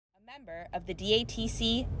member of the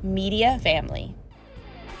DATC media family.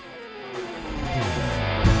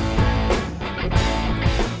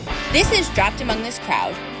 This is Dropped Among This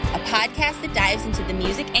Crowd, a podcast that dives into the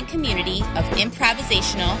music and community of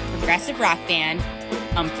improvisational progressive rock band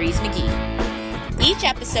Umphrey's McGee. Each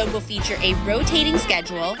episode will feature a rotating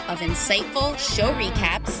schedule of insightful show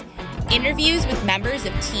recaps, interviews with members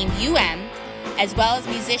of Team UM, as well as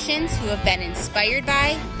musicians who have been inspired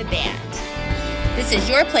by the band. This is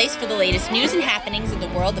your place for the latest news and happenings in the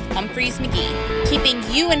world of Umphrey's McGee, keeping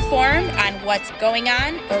you informed on what's going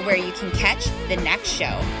on or where you can catch the next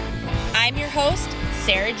show. I'm your host,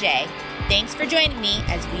 Sara J. Thanks for joining me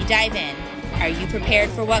as we dive in. Are you prepared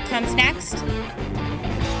for what comes next?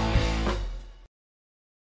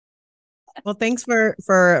 Well, thanks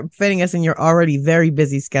for fitting us in your already very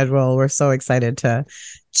busy schedule. We're so excited to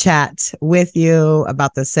chat with you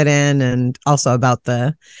about the sit-in and also about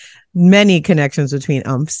the many connections between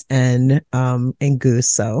Umps and Goose.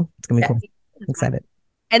 So it's gonna be cool. I'm excited.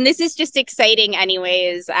 And this is just exciting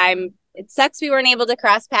anyways. It sucks we weren't able to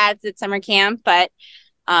cross paths at summer camp, but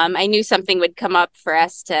I knew something would come up for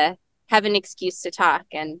us to have an excuse to talk,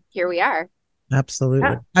 and here we are. Absolutely.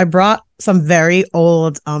 Yeah. I brought some very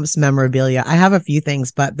old Umps memorabilia. I have a few things,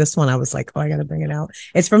 but this one I was like, oh, I gotta bring it out.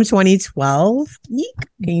 It's from 2012.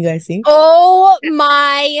 Can you guys see? Oh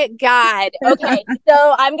my God. Okay,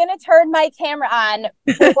 so I'm gonna turn my camera on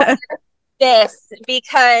for this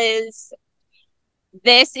because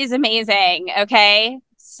this is amazing. Okay,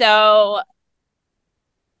 so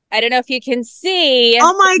I don't know if you can see.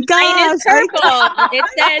 Oh my gosh. Purple. It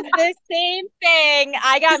says the same thing.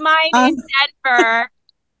 I got mine in Denver.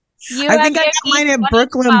 I think I got mine at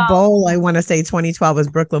Brooklyn Bowl. I want to say 2012 was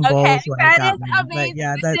Brooklyn Bowl. Okay, that is amazing. But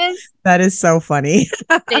yeah, that is so funny.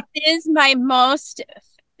 This is my most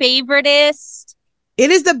favoritist. It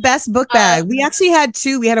is the best book bag. We actually had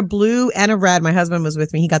two. We had a blue and a red. My husband was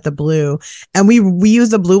with me. He got the blue. And we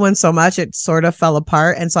used the blue one so much it sort of fell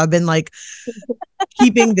apart. And so I've been like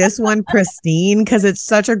keeping this one pristine because it's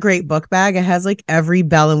such a great book bag. It has like every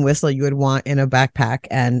bell and whistle you would want in a backpack.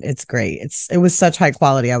 And it's great. It was such high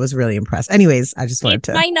quality. I was really impressed. Anyways, I just wanted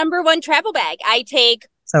to. My number one travel bag. I take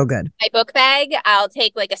so good. My book bag. I'll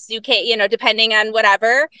take like a suitcase, depending on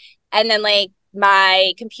whatever. And then like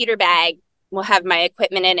my computer bag will have my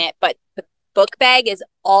equipment in it, but the book bag is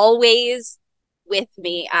always with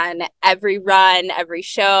me on every run, every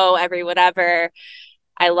show, every whatever.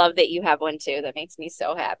 I love that you have one too. That makes me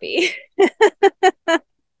so happy.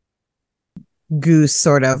 Goose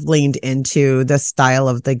sort of leaned into the style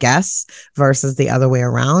of the guests versus the other way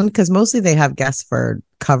around, because mostly they have guests for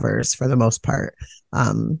covers for the most part.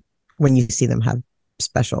 When you see them have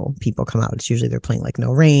special people come out, it's usually they're playing like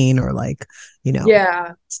No Rain or like,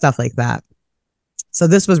 stuff like that. So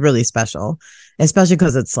this was really special, especially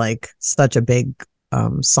because it's like such a big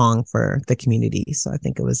song for the community. So I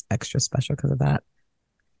think it was extra special because of that.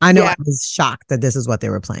 I know I was shocked that this is what they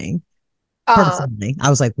were playing. Personally, I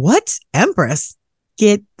was like, what? Empress?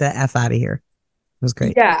 Get the F out of here. It was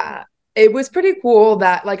great. Yeah, it was pretty cool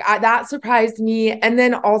that that surprised me. And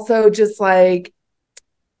then also just like,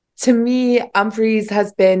 to me, Umphreys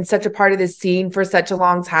has been such a part of this scene for such a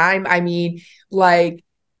long time. I mean, like,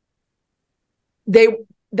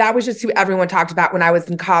 that was just who everyone talked about when I was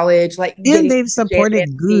in college. Like, and they've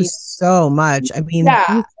supported Goose so much. I mean,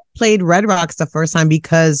 Goose played Red Rocks the first time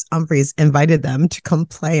because Umphreys invited them to come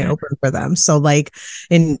play and open for them. So like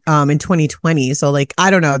in 2020. So like, I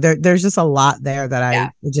don't know, there's just a lot there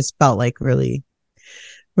that it just felt like really,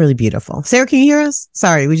 really beautiful. Sarah, can you hear us?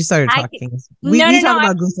 Sorry, we just started talking. We talk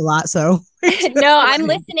about Goose a lot, so. No, I'm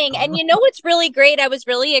listening. And you know what's really great? I was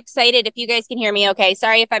really excited. If you guys can hear me okay.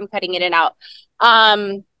 Sorry if I'm cutting it in and out.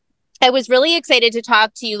 I was really excited to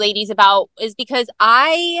talk to you ladies about is because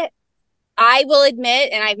I will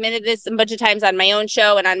admit, and I've admitted this a bunch of times on my own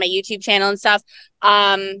show and on my YouTube channel and stuff.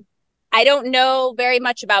 I don't know very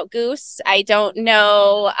much about Goose. I don't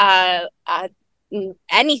know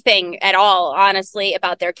anything at all, honestly,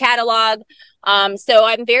 about their catalog. So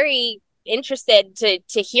I'm very interested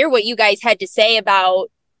to hear what you guys had to say about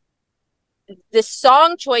the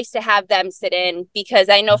song choice to have them sit in, because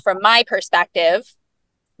I know from my perspective,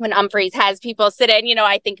 when Umphreys has people sit in,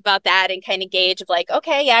 I think about that and kind of gauge of like,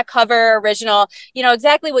 okay, yeah, cover, original,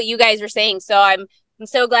 exactly what you guys were saying. So I'm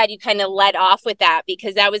so glad you kind of led off with that,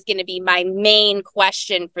 because that was going to be my main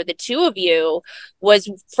question for the two of you,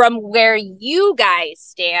 was from where you guys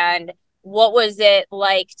stand, what was it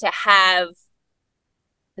like to have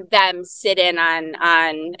them sit in on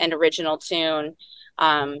an original tune?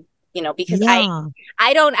 because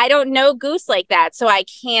I don't know Goose like that. So I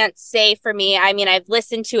can't say for me. I mean, I've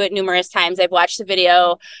listened to it numerous times. I've watched the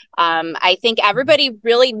video. I think everybody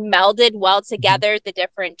really melded well together, the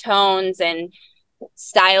different tones and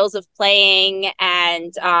styles of playing.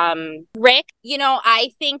 And Rick,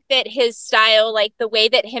 I think that his style, like the way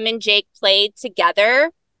that him and Jake played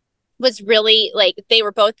together, was really like, they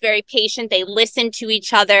were both very patient. They listened to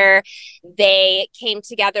each other. They came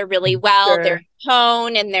together really well. Sure. Their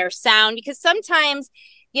tone and their sound, because sometimes,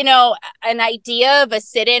 an idea of a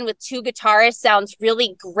sit-in with two guitarists sounds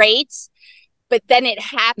really great, but then it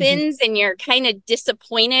happens and you're kind of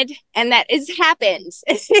disappointed, and that has happened,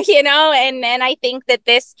 and then I think that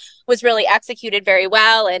this was really executed very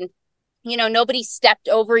well. And, nobody stepped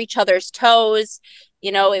over each other's toes.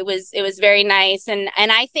 It was very nice. And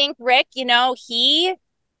I think Rick, he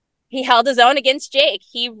held his own against Jake.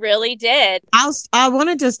 He really did. I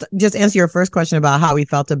want to just answer your first question about how we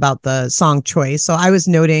felt about the song choice. So I was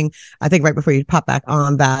noting, I think right before you pop back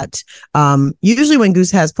on, that usually when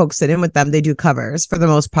Goose has folks sit in with them, they do covers for the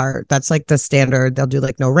most part. That's like the standard. They'll do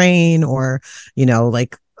like No Rain, or,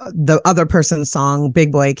 like the other person's song,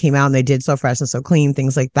 Big Boy, came out and they did So Fresh and So Clean,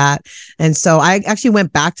 things like that. And so I actually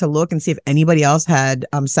went back to look and see if anybody else had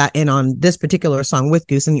sat in on this particular song with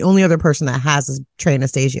Goose. And the only other person that has is Trey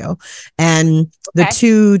Anastasio. And the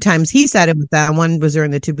two times he sat in with that, one was during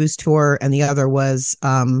the To Boost tour and the other was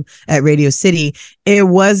at Radio City. It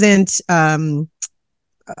wasn't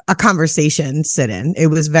a conversation sit-in. It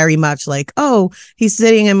was very much like, oh, he's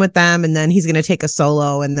sitting in with them and then he's going to take a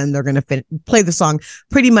solo and then they're going to play the song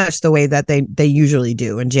pretty much the way that they usually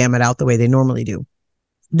do and jam it out the way they normally do.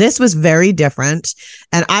 This was very different.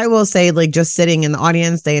 And I will say, like, just sitting in the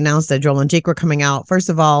audience, they announced that Joel and Jake were coming out. First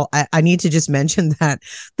of all, I need to just mention that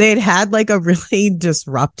they had like a really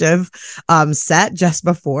disruptive set just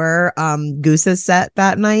before Goose's set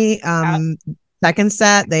that night. Second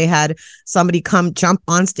set, they had somebody come jump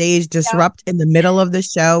on stage, disrupt in the middle of the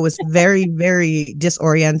show. It was very, very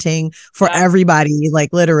disorienting for everybody,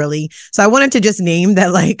 like literally. So I wanted to just name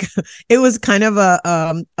that, like, it was kind of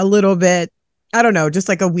a little bit, I don't know, just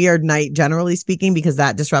like a weird night, generally speaking, because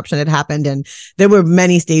that disruption had happened. And there were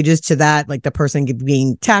many stages to that, like the person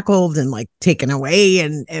being tackled and like taken away.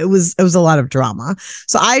 And it was a lot of drama.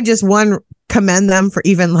 So I just commend them for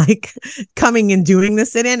even like coming and doing the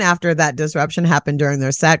sit-in after that disruption happened during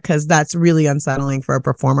their set, because that's really unsettling for a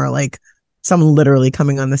performer, like someone literally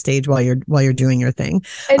coming on the stage while you're doing your thing.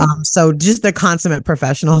 So just the consummate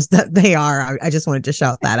professionals that they are, I just wanted to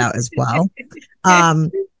shout that out as well.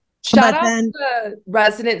 Shout out to the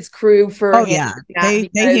Resonance crew for they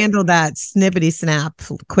handled that snippety snap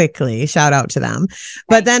quickly. Shout out to them.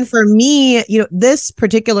 But then for me, this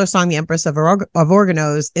particular song, The Empress of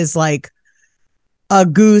Organos, is like a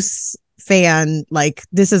Goose fan, like,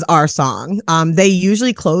 this is our song. They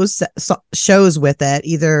usually close shows with it.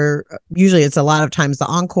 Usually it's a lot of times the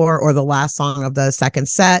encore or the last song of the second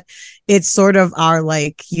set. It's sort of our,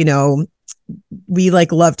 like, we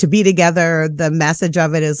like love to be together. The message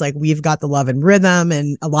of it is like, we've got the love and rhythm.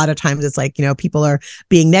 And a lot of times it's like, people are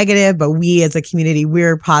being negative, but we as a community,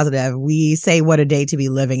 we're positive. We say what a day to be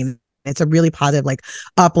living. And it's a really positive, like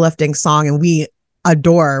uplifting song. And we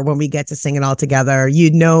adore when we get to sing it all together.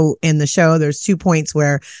 In the show, there's 2 points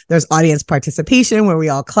where there's audience participation, where we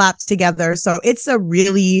all clap together. So it's a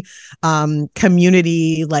really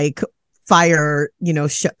community, like, fire,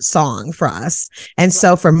 song for us. And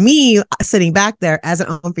so for me, sitting back there as an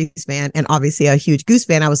Umphreys fan and obviously a huge Goose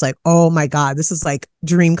fan, I was like, oh my God, this is like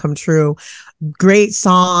dream come true. Great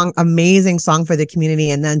song, amazing song for the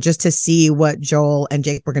community. And then just to see what Joel and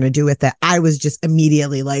Jake were going to do with it, I was just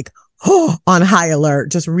immediately like, on high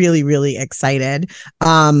alert, just really, really excited.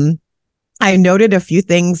 I noted a few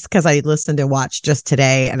things because I listened and watched just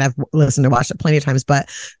today, and I've listened and watched it plenty of times. But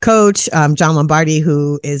Coach John Lombardi,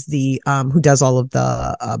 who is the who does all of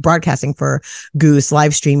the broadcasting for Goose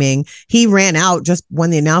live streaming, he ran out just when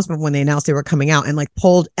they announced they were coming out and like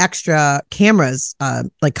pulled extra cameras,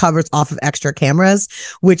 like covers off of extra cameras,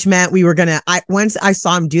 which meant we were once I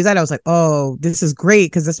saw him do that, I was like, oh, this is great,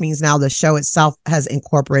 because this means now the show itself has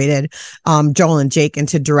incorporated Joel and Jake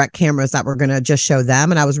into direct cameras that we're gonna just show them,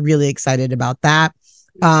 and I was really excited about that.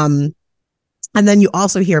 And then you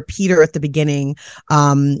also hear Peter at the beginning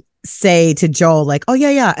say to Joel, like, oh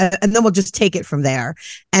yeah, and then we'll just take it from there.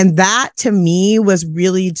 And that to me was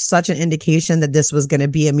really such an indication that this was going to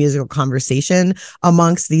be a musical conversation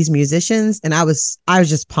amongst these musicians. And I was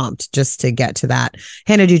just pumped just to get to that.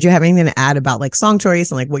 Hannah, did you have anything to add about like song choice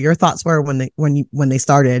and like what your thoughts were when they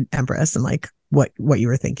started Empress and like what you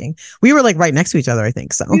were thinking. We were like right next to each other, I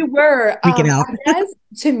think. So we were freaking out. I guess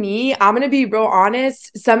to me, I'm gonna be real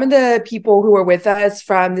honest. Some of the people who were with us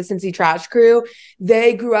from the Cincy Trash crew,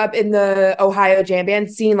 they grew up in the Ohio jam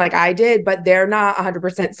band scene like I did, but they're not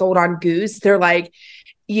 100% sold on Goose. They're like,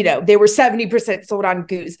 you know, they were 70% sold on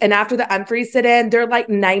Goose. And after the Umphrey sit-in, they're like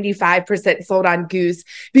 95% sold on Goose.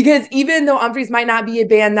 Because even though Umphreys might not be a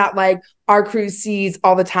band that like our crew sees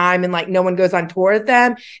all the time and like no one goes on tour with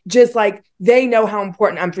them, just like they know how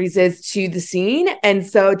important Umphreys is to the scene. And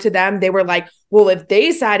so to them, they were like, well, if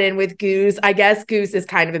they sat in with Goose, I guess Goose is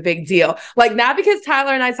kind of a big deal. Like not because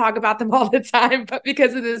Tyler and I talk about them all the time, but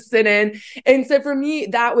because of this sit-in. And so for me,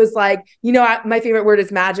 that was like, you know, my favorite word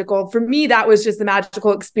is magical. For me, that was just a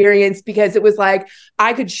magical experience because it was like,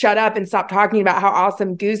 I could shut up and stop talking about how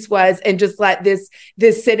awesome Goose was and just let this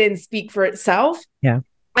sit-in speak for itself. Yeah.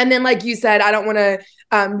 And then, like you said, I don't want to,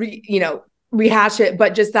 rehash it,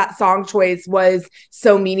 but just that song choice was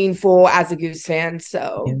so meaningful as a Goose fan.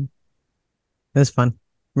 So yeah. It was fun.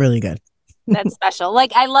 Really good. That's special.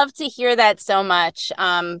 Like, I love to hear that so much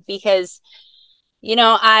because, you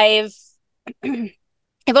know, I've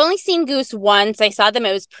only seen Goose once. I saw them.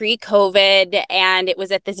 It was pre-COVID, and it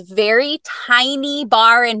was at this very tiny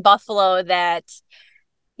bar in Buffalo that,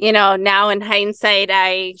 you know, now in hindsight,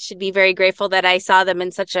 I should be very grateful that I saw them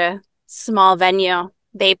in such a small venue.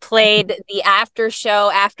 They played the after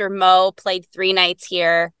show after Mo played 3 nights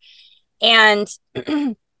here, and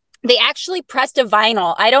they actually pressed a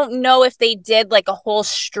vinyl. I don't know if they did like a whole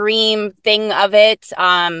stream thing of it,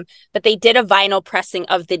 but they did a vinyl pressing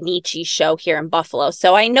of the Nietzsche show here in Buffalo.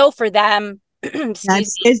 So I know for them, it's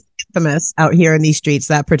infamous out here in these streets,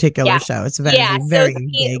 that particular show. It's very, very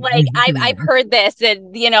big. Like I've heard this,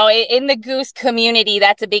 and you know, in the Goose community,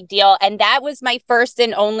 that's a big deal. And that was my first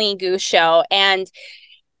and only Goose show. And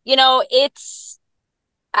you know,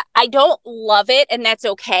 I don't love it, and that's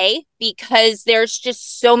okay, because there's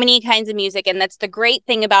just so many kinds of music, and that's the great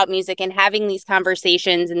thing about music and having these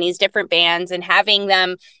conversations and these different bands and having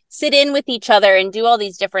them sit in with each other and do all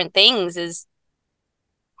these different things is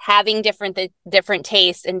having different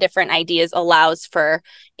tastes and different ideas allows for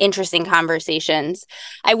interesting conversations.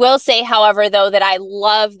 I will say, however, though, that I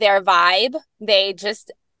love their vibe. They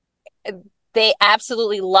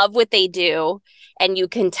absolutely love what they do. And you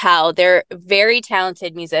can tell they're very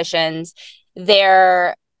talented musicians.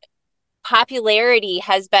 Their popularity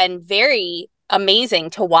has been very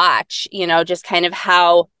amazing to watch, you know, just kind of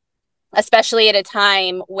how, especially at a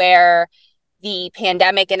time where the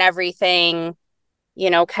pandemic and everything,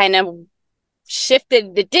 you know, kind of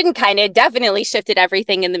shifted, it didn't kind of, definitely shifted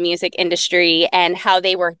everything in the music industry, and how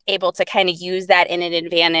they were able to kind of use that in an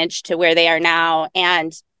advantage to where they are now.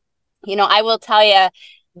 And, you know, I will tell you,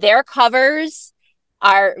 their covers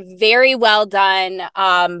are very well done.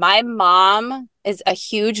 My mom is a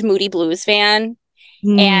huge Moody Blues fan.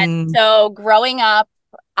 And so growing up,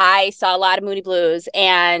 I saw a lot of Moody Blues,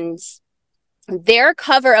 and their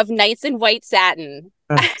cover of Nights in White Satin,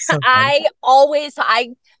 so I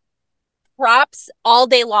props all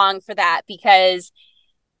day long for that, because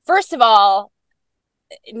first of all,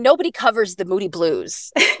 nobody covers the Moody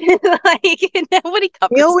Blues. Like nobody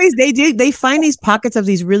covers. They find these pockets of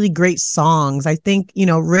these really great songs. I think, you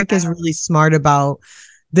know, Rick is really smart about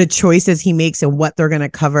the choices he makes and what they're going to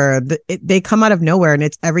cover. They come out of nowhere, and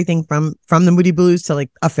it's everything from the Moody Blues to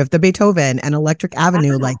like A Fifth of Beethoven and Electric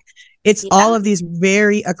Avenue. Like it's all of these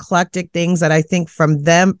very eclectic things that I think from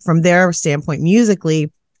their standpoint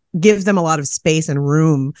musically gives them a lot of space and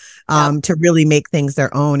room to really make things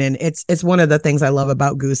their own. And it's one of the things I love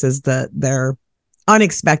about Goose is their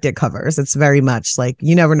unexpected covers. It's very much like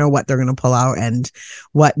you never know what they're going to pull out and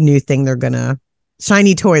what new thing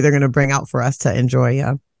shiny toy they're going to bring out for us to enjoy.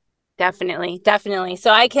 Yeah, definitely.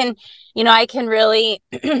 So I can really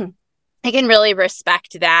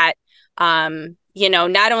respect that. You know,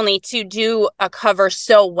 not only to do a cover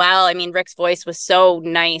so well. I mean, Rick's voice was so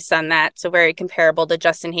nice on that, so very comparable to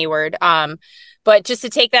Justin Hayward. But just to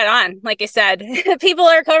take that on, like I said, people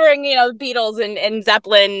are covering, you know, Beatles and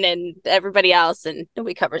Zeppelin and everybody else, and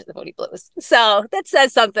nobody covers the Moody Blues. So that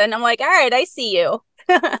says something. I'm like, all right, I see you.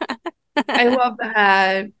 I love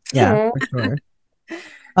that. Yeah, for sure.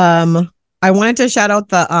 I wanted to shout out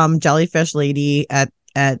the jellyfish lady at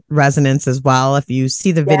Resonance as well. If you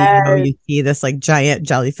see the video, you see this like giant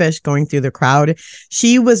jellyfish going through the crowd.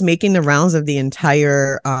 She was making the rounds of the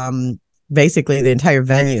entire basically the entire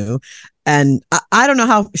venue, and I don't know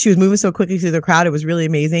how she was moving so quickly through the crowd. It was really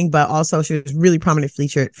amazing, but also she was really prominently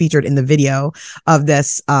featured in the video of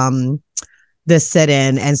this this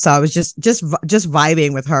sit-in, and so I was just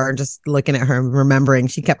vibing with her and just looking at her and remembering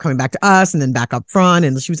she kept coming back to us and then back up front,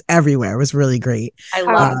 and she was everywhere. It was really great. I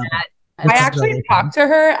love that. I actually really talked to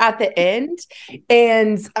her at the end,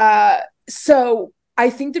 and so I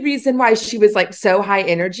think the reason why she was like so high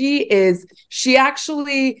energy is she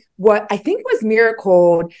actually, what I think was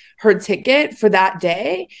miracled her ticket for that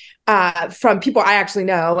day from people I actually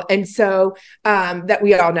know, and so that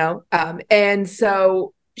we all know, and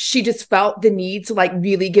so she just felt the need to like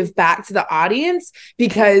really give back to the audience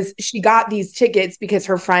because she got these tickets because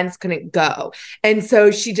her friends couldn't go. And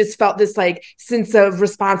so she just felt this like sense of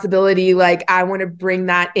responsibility. Like, I want to bring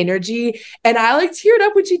that energy. And I like teared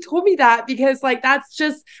up when she told me that, because like, that's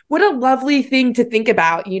just what a lovely thing to think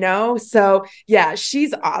about, you know? So yeah,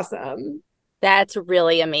 she's awesome. That's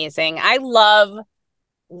really amazing. I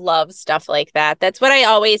love stuff like that. That's what I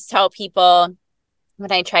always tell people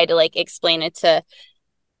when I try to like explain it to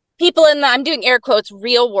people in the, I'm doing air quotes,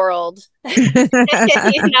 real world, you know,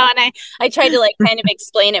 and I try to like kind of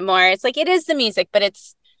explain it more. It's like, it is the music, but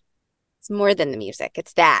it's more than the music.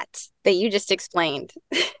 It's that you just explained.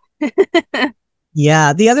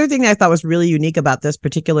 Yeah. The other thing that I thought was really unique about this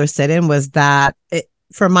particular sit-in was that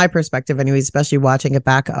from my perspective anyway, especially watching it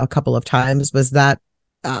back a couple of times, was that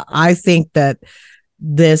I think that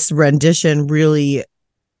this rendition really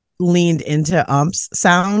leaned into Ump's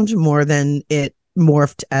sound more than it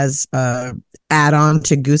morphed as a add-on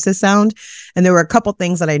to Goose's sound. And there were a couple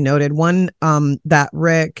things that I noted. One, that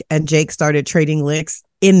Rick and Jake started trading licks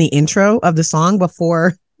in the intro of the song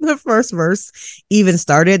before the first verse even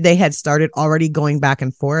started. They had started already going back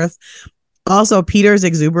and forth. Also, Peter's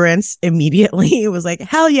exuberance immediately was like,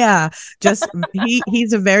 hell yeah. Just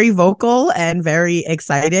he's a very vocal and very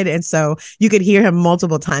excited. And so you could hear him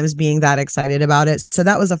multiple times being that excited about it. So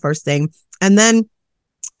that was the first thing. And then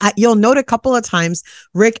you'll note a couple of times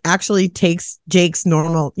Rick actually takes Jake's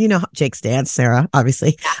normal, you know, Jake's dance, Sarah,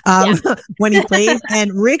 obviously, when he plays,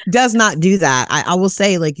 and Rick does not do that. I will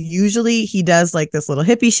say, like, usually he does like this little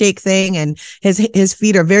hippie shake thing, and his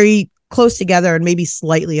feet are very close together and maybe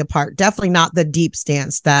slightly apart. Definitely not the deep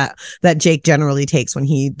stance that Jake generally takes when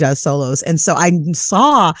he does solos. And so I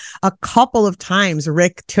saw a couple of times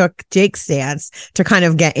Rick took Jake's stance to kind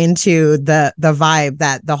of get into the vibe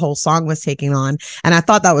that the whole song was taking on. And I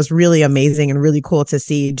thought that was really amazing and really cool to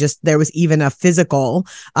see. Just there was even a physical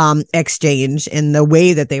exchange in the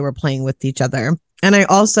way that they were playing with each other. And I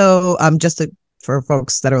also, for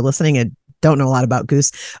folks that are listening and don't know a lot about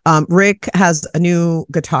Goose, Rick has a new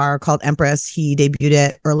guitar called Empress. He debuted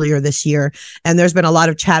it earlier this year, and there's been a lot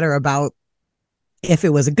of chatter about if it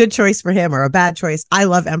was a good choice for him or a bad choice. I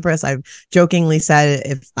love Empress. I've jokingly said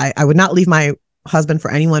if I would not leave my husband for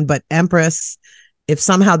anyone, but Empress, if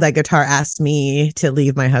somehow that guitar asked me to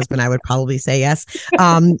leave my husband, I would probably say yes.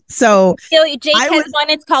 So Jake has one.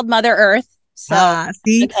 It's called Mother Earth. So,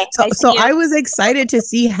 I was excited to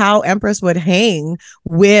see how Empress would hang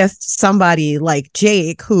with somebody like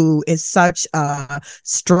Jake, who is such a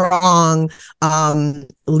strong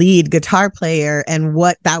lead guitar player, and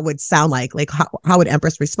what that would sound like. Like, how would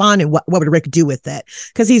Empress respond, and what would Rick do with it?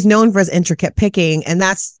 Because he's known for his intricate picking, and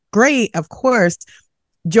that's great, of course.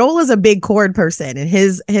 Joel is a big chord person, and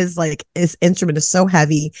his instrument is so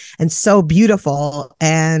heavy and so beautiful,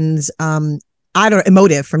 and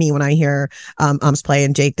emotive for me when I hear Umps play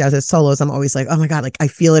and Jake does his solos. I'm always like, oh my God, like I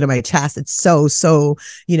feel it in my chest. It's so,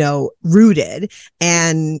 you know, rooted.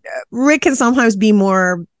 And Rick can sometimes be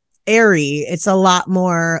more airy. It's a lot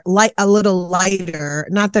more a little lighter.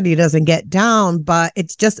 Not that he doesn't get down, but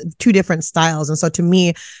it's just two different styles. And so to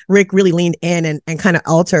me, Rick really leaned in and kind of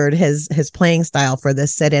altered his playing style for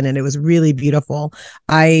this sit-in, and it was really beautiful.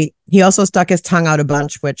 He also stuck his tongue out a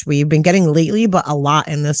bunch, which we've been getting lately, but a lot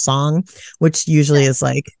in this song, which usually is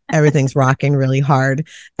like everything's rocking really hard.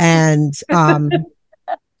 And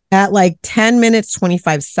at like 10 minutes,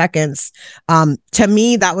 25 seconds, to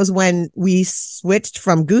me, that was when we switched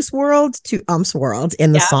from Goose World to Ump's World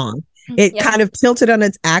in the song. It kind of tilted on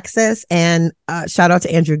its axis, and shout out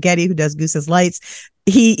to Andrew Getty, who does Goose's Lights.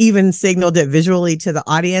 He even signaled it visually to the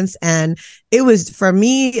audience, and it was, for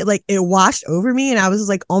me, like it washed over me, and I was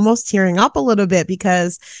like almost tearing up a little bit,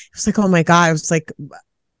 because it was like, oh my God, it was like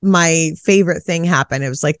my favorite thing happened. It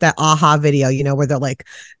was like that aha video, you know, where they're like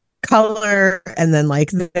color and then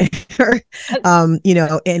like they're, you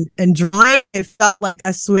know, and drawing. It felt like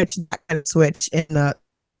a switch, that kind of switch in the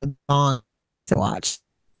song to watch.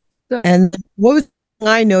 And what was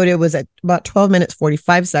I noted was at about 12 minutes,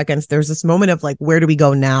 45 seconds, there's this moment of like, where do we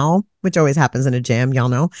go now? Which always happens in a jam, y'all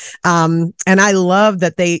know. And I love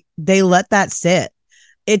that they let that sit.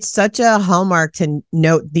 it's such a hallmark to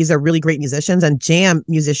note these are really great musicians and jam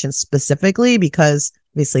musicians specifically, because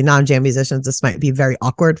obviously non-jam musicians, this might be very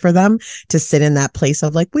awkward for them to sit in that place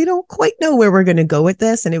of like, we don't quite know where we're going to go with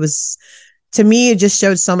this. And it was, to me, it just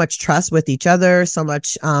showed so much trust with each other, so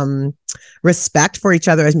much respect for each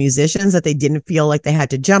other as musicians, that they didn't feel like they had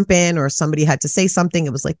to jump in or somebody had to say something.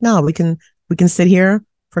 It was like, no, we can sit here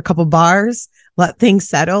for a couple bars, let things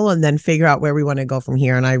settle, and then figure out where we want to go from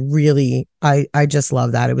here. And I just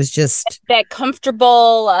love that. It was just that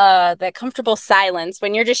comfortable silence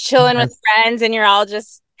when you're just chilling with friends and you're all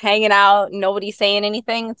just hanging out, nobody saying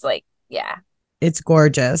anything. It's like, yeah, it's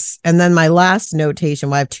gorgeous. And then my last notation,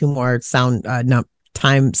 well, I have two more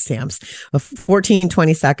time stamps of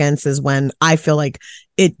 14-20 seconds is when I feel like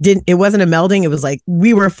it wasn't a melding. It was like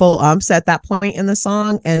we were full umps at that point in the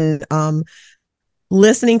song. And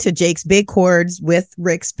listening to Jake's big chords with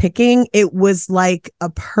Rick's picking, it was like a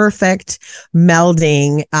perfect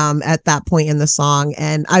melding at that point in the song.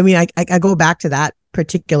 And I mean, I go back to that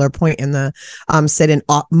particular point in the sit-in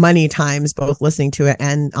many times, both listening to it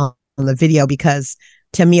and on the video, because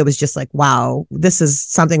to me, it was just like, wow, this is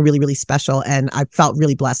something really, really special. And I felt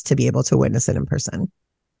really blessed to be able to witness it in person.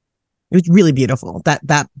 It was really beautiful.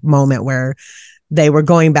 That moment where they were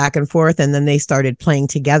going back and forth and then they started playing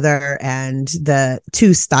together and the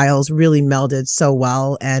two styles really melded so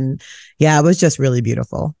well. And yeah, it was just really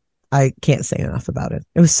beautiful. I can't say enough about it.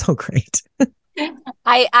 It was so great.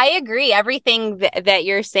 I agree. Everything that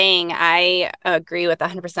you're saying, I agree with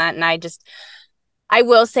 100%. And I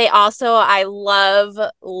will say also, I love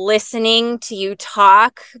listening to you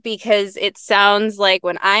talk, because it sounds like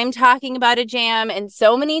when I'm talking about a jam, and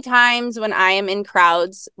so many times when I am in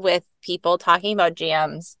crowds with people talking about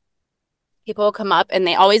jams, people will come up and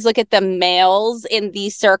they always look at the males in the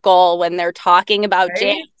circle when they're talking about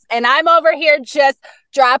jams. And I'm over here just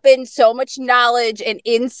dropping so much knowledge and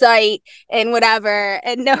insight and whatever,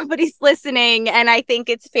 and nobody's listening. And I think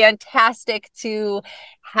it's fantastic to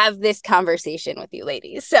have this conversation with you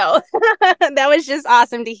ladies. So that was just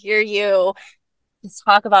awesome to hear you just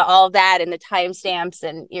talk about all of that and the timestamps,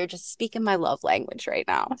 and you're just speaking my love language right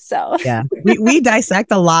now. So yeah, we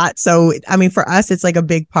dissect a lot. So I mean, for us, it's like a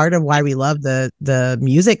big part of why we love the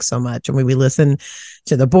music so much. I mean, we listen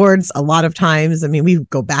to the boards a lot of times. I mean, we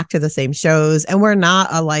go back to the same shows, and we're not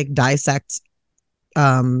a like dissect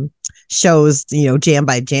shows, jam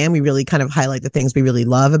by jam. We really kind of highlight the things we really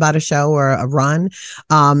love about a show or a run.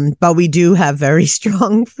 But we do have very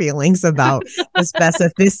strong feelings about the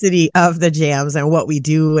specificity of the jams and what we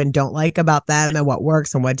do and don't like about them and what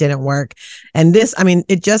works and what didn't work. And this, I mean,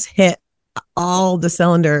 it just hit all the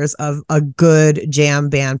cylinders of a good jam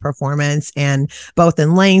band performance, and both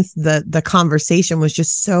in length, the conversation was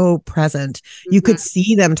just so present. You could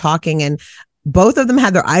see them talking, and both of them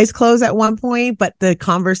had their eyes closed at one point, but the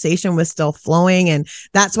conversation was still flowing. And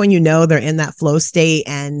that's when they're in that flow state,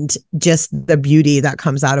 and just the beauty that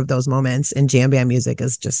comes out of those moments in jam band music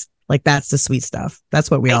is just like, that's the sweet stuff.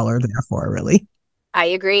 That's what we all are there for, really. I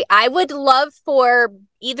agree. I would love for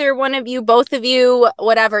either one of you, both of you,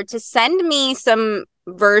 whatever, to send me some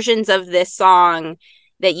versions of this song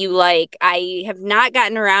that you like. I have not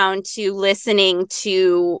gotten around to listening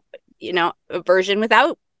to, a version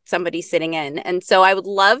without somebody sitting in. And so I would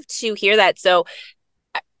love to hear that. So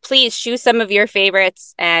please shoot some of your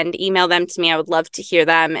favorites and email them to me. I would love to hear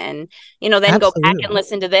them, and, then Absolutely. Go back and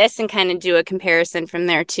listen to this and kind of do a comparison from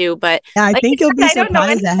there too. But yeah, I think you'll be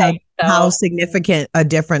surprised at how significant a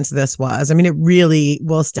difference this was. I mean, it really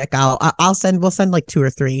will stick out. We'll send like 2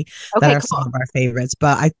 or 3 that are some of our favorites,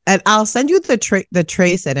 but I'll send you the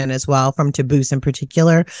Trey sit-in as well from Taboose in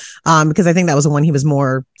particular, because I think that was the one he was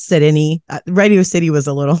more sit-in-y. Radio City was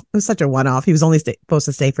it was such a one-off. He was only supposed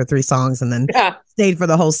to stay for 3 songs and then stayed for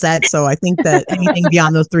the whole set. So I think that anything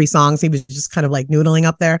beyond those 3 songs, he was just kind of like noodling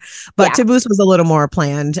up there. But Taboose was a little more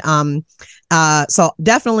planned. So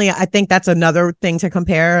definitely, I think that's another thing to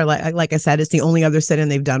compare. Like I said, it's the only other sit-in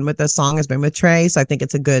they've done with this song has been with Trey. So I think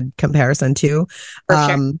it's a good comparison too. For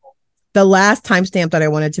sure. The last timestamp that I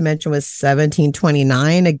wanted to mention was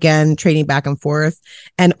 1729, again, trading back and forth.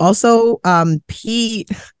 And also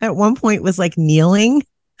Pete at one point was like kneeling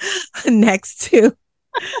next to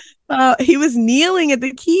he was kneeling at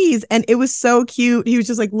the keys, and it was so cute. He was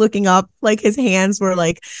just like looking up, like his hands were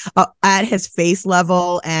like at his face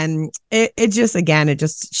level, and it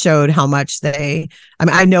just showed how much they I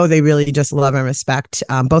mean, I know they really just love and respect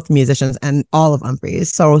both musicians and all of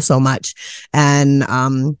Umphrey's so much. And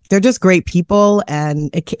they're just great people, and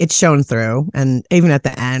it's shown through. And even at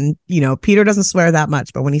the end, you know, Peter doesn't swear that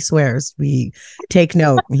much, but when he swears, we take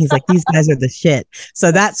note. And he's like, these guys are the shit.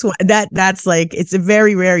 So that's like, it's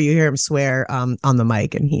very rare you hear him swear on the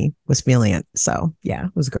mic, and he was feeling it. So yeah,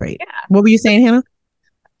 it was great. Yeah. What were you saying, Hannah?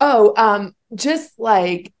 Oh, just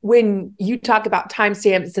like when you talk about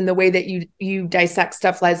timestamps and the way that you dissect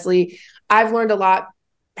stuff, Leslie, I've learned a lot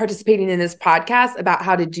participating in this podcast about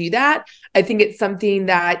how to do that. I think it's something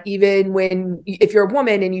that even if you're a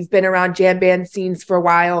woman and you've been around jam band scenes for a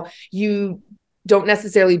while, you don't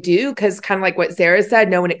necessarily do, because kind of like what Sara said,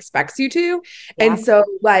 no one expects you to. Yeah. And so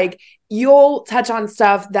like you'll touch on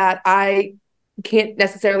stuff that I can't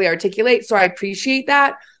necessarily articulate. So I appreciate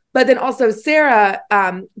that. But then also, Sara,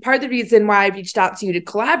 part of the reason why I reached out to you to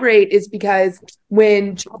collaborate is because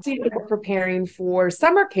when Chelsea and I were preparing for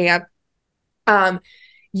summer camp,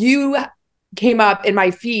 you came up in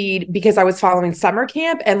my feed because I was following summer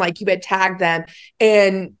camp, and like you had tagged them.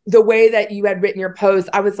 And the way that you had written your post,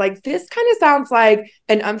 I was like, this kind of sounds like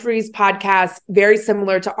an Umphreys podcast, very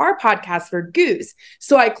similar to our podcast for Goose.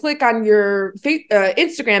 So I click on your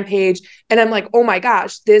Instagram page, and I'm like, oh my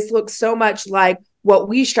gosh, this looks so much like what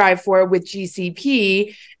we strive for with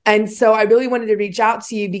GCP. And so I really wanted to reach out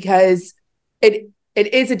to you because it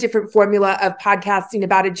is a different formula of podcasting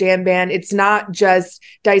about a jam band. It's not just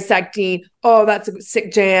dissecting, oh, that's a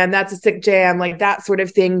sick jam, like that sort of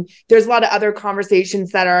thing. There's a lot of other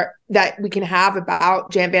conversations that we can have about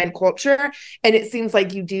jam band culture. And it seems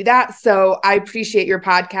like you do that. So I appreciate your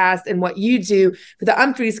podcast and what you do for the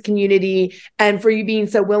Umphrey's community, and for you being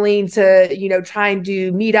so willing to, you know, try and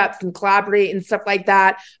do meetups and collaborate and stuff like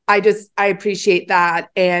that. I appreciate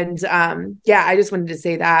that. And yeah, I just wanted to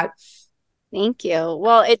say that. Thank you.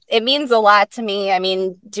 Well, it means a lot to me. I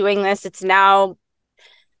mean, doing this, it's now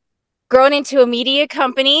grown into a media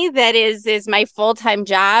company that is my full-time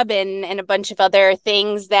job, and a bunch of other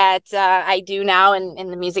things that I do now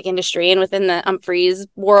in the music industry and within the Umphrey's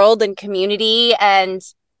world and community. And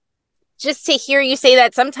just to hear you say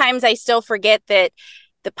that, sometimes I still forget that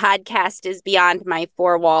the podcast is beyond my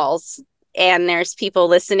four walls, and there's people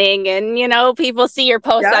listening, and, you know, people see your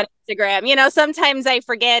posts on Instagram. You know, sometimes I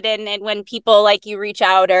forget, and when people like you reach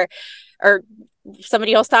out, or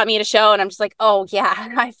somebody will stop me at a show, and I'm just like, oh yeah,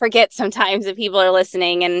 I forget sometimes that people are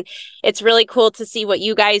listening. And it's really cool to see what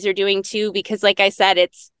you guys are doing too, because like I said,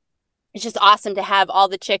 it's just awesome to have all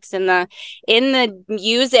the chicks in the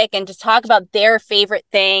music and to talk about their favorite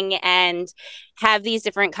thing and have these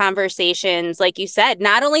different conversations. Like you said,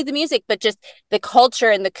 not only the music, but just the culture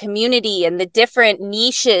and the community and the different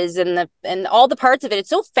niches and all the parts of it. It's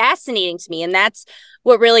so fascinating to me. And that's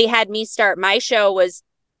what really had me start my show. Was,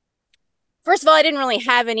 first of all, I didn't really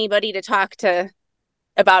have anybody to talk to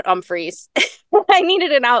about Umphrey's. I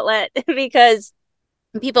needed an outlet because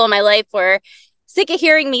people in my life were sick of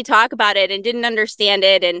hearing me talk about it and didn't understand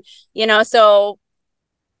it. And, you know, so,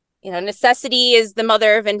 you know, necessity is the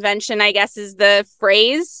mother of invention, I guess, is the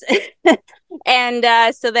phrase. And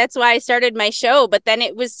so that's why I started my show. But then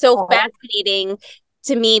it was so fascinating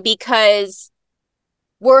to me because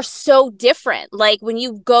we're so different. Like when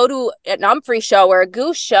you go to an Umphrey show or a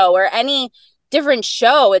Goose show or any different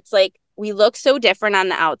show, it's like we look so different on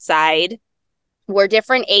the outside. We're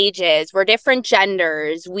different ages, we're different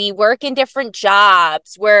genders, we work in different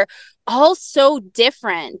jobs, we're all so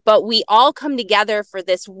different, but we all come together for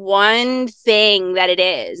this one thing that it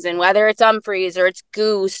is. And whether it's Umphrey's or it's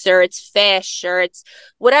Goose or it's Fish or it's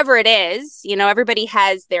whatever it is, you know, everybody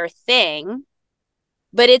has their thing.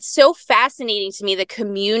 But it's so fascinating to me, the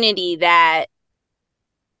community that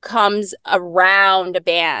comes around a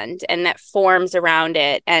band and that forms around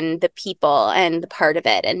it, and the people and the part of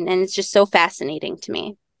it. And it's just so fascinating to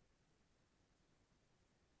me.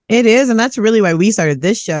 It is. And that's really why we started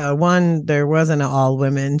this show. One, there wasn't an all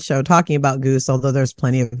women show talking about Goose, although there's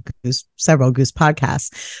plenty of several Goose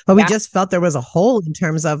podcasts, but we just felt there was a hole in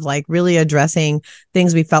terms of like really addressing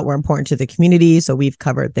things we felt were important to the community. So we've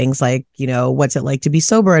covered things like, you know, what's it like to be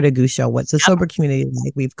sober at a Goose show? What's the sober community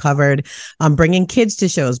like? We've covered bringing kids to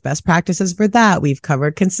shows, best practices for that. We've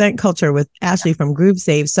covered consent culture with Ashley from Groove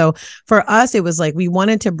Save. So for us, it was like, we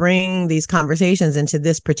wanted to bring these conversations into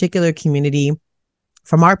this particular community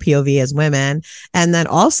from our POV as women, and then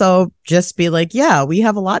also just be like, yeah, we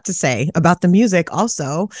have a lot to say about the music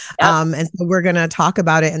also. And so we're going to talk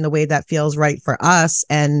about it in the way that feels right for us.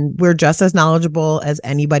 And we're just as knowledgeable as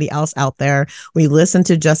anybody else out there. We listen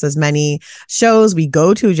to just as many shows. We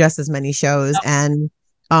go to just as many shows. And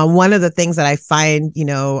One of the things that I find,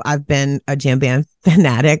 I've been a jam band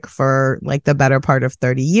fanatic for like the better part of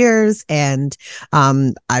 30 years. And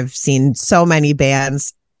I've seen so many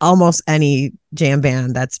bands, almost any jam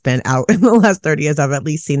band that's been out in the last 30 years. I've at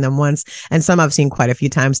least seen them once, and some I've seen quite a few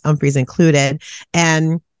times, Umphrey's included.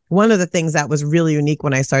 And one of the things that was really unique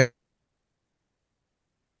when I started,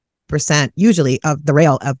 percent usually of the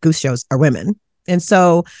rail of Goose shows are women. And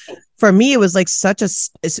so for me, it was like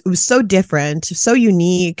it was so different, so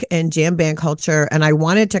unique in jam band culture. And I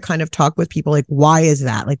wanted to kind of talk with people like, why is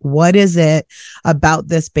that? Like, what is it about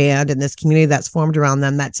this band and this community that's formed around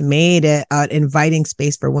them that's made it an inviting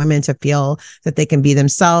space for women to feel that they can be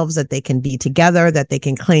themselves, that they can be together, that they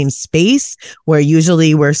can claim space, where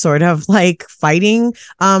usually we're sort of like fighting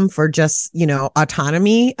for just,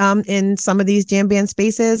 autonomy in some of these jam band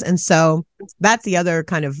spaces. And so that's the other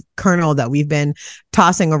kind of kernel that we've been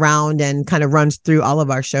tossing around and kind of runs through all of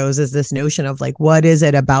our shows, is this notion of like, what is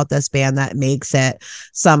it about this band that makes it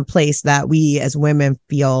some place that we as women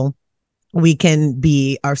feel we can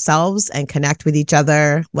be ourselves and connect with each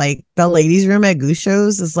other. Like the ladies' room at Goose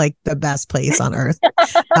shows is like the best place on earth.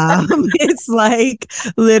 It's like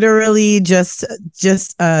literally just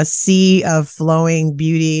a sea of flowing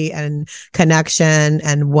beauty and connection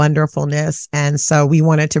and wonderfulness. And so we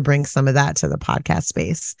wanted to bring some of that to the podcast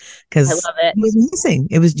space because it was missing.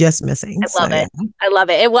 It was just missing. I love it. Yeah. I love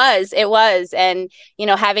it. It was. And,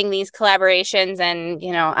 having these collaborations and,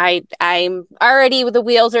 I'm already, the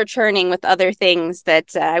wheels are churning with other things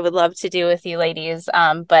that I would love to do with you ladies.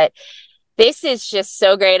 But this is just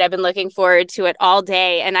so great. I've been looking forward to it all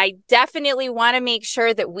day. And I definitely want to make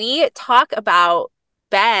sure that we talk about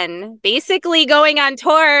Ben basically going on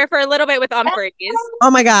tour for a little bit with Umphrey's.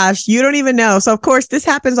 Oh my gosh, you don't even know. So of course this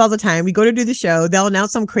happens all the time. We go to do the show, they'll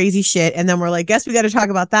announce some crazy shit, and then we're like, guess we got to talk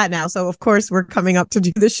about that now. So of course we're coming up to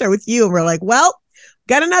do the show with you, and we're like, well,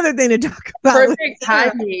 got another thing to talk about. Perfect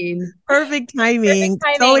timing.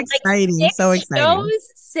 So exciting. Like so exciting.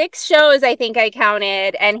 6 shows, I think I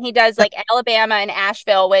counted. And he does like Alabama and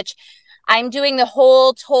Asheville, which I'm doing the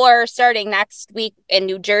whole tour starting next week in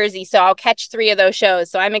New Jersey. So I'll catch 3 of those shows.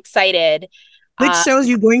 So I'm excited. Which shows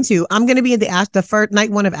you going to? I'm going to be at the first night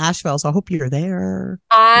 1 of Asheville, so I hope you're there.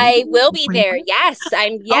 I will be there. Yes,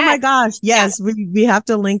 I'm. Yes. Oh my gosh, yes, we have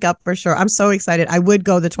to link up for sure. I'm so excited. I would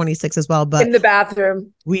go the 26th as well, but in the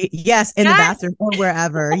bathroom. In the bathroom or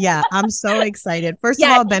wherever. Yeah, I'm so excited. First of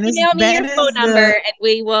all, Ben is email me your phone number, and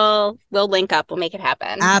we'll link up. We'll make it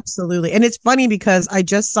happen. Absolutely, and it's funny because I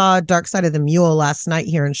just saw Dark Side of the Mule last night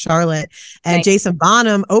here in Charlotte, and nice. Jason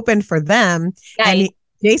Bonham opened for them, nice. and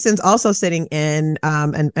Jason's also sitting in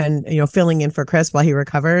and filling in for Kris while he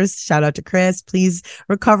recovers. Shout out to Kris. Please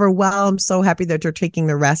recover well. I'm so happy that you're taking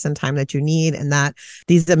the rest and time that you need, and that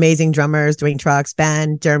these amazing drummers, Dwayne Trucks,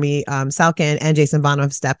 Ben, Jeremy Salkin, and Jason Bonham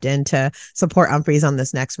have stepped in to support Umphrey's on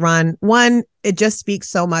this next run. One, it just speaks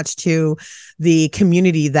so much to the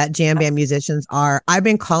community that jam band musicians are. I've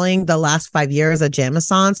been calling the last 5 years a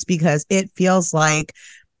jam-a-sance because it feels like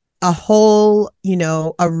a whole,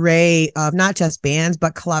 array of not just bands,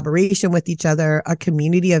 but collaboration with each other, a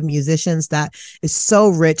community of musicians that is so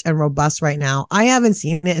rich and robust right now. I haven't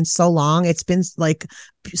seen it in so long. It's been like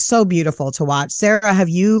so beautiful to watch. Sara,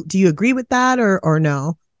 do you agree with that or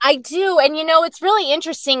no? I do. And, it's really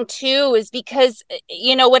interesting too, is because,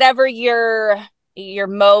 whatever your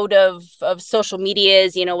mode of social media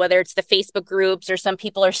is, whether it's the Facebook groups or some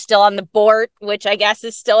people are still on the board, which I guess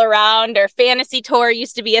is still around, or fantasy tour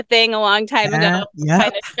used to be a thing a long time ago. Yeah.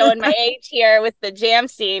 Kind of showing my age here with the jam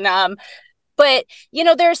scene. But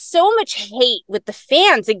there's so much hate with the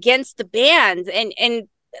fans against the bands. And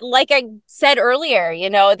like I said earlier,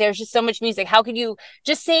 there's just so much music. How can you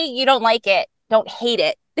just say you don't like it? Don't hate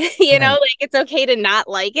it. Like it's okay to not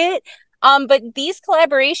like it. But these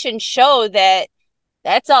collaborations show that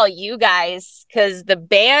that's all you guys, because the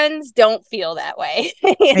bands don't feel that way.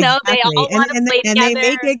 Exactly. They all want to play together. And they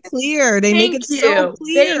make it clear. They make it so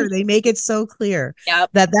clear. They make it so clear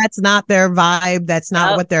that that's not their vibe. That's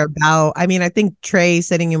not what they're about. I mean, I think Trey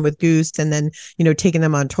sitting in with Goose and then, taking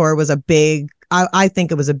them on tour was a big, I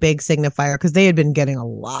think it was a big signifier because they had been getting a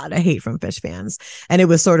lot of hate from Phish fans. And it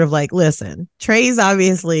was sort of like, listen, Trey's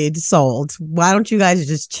obviously sold. Why don't you guys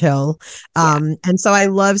just chill? And so I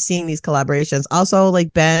love seeing these collaborations. Also,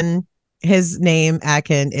 like Ben, his name,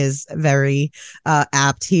 Atkind, is very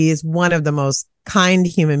apt. He is one of the most kind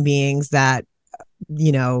human beings that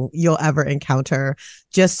you'll ever encounter.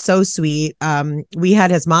 Just so sweet. We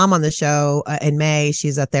had his mom on the show in May.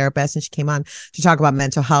 She's a therapist, and she came on to talk about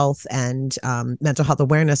mental health and Mental Health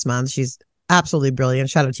Awareness Month. She's absolutely brilliant.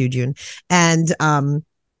 Shout out to you, June. And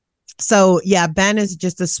So yeah, Ben is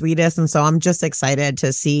just the sweetest. And so I'm just excited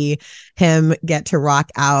to see him get to rock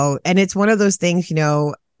out. And it's one of those things,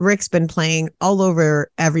 Rick's been playing all over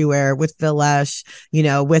everywhere with Phil Lesh,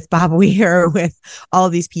 with Bob Weir, with all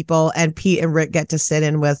these people, and Pete and Rick get to sit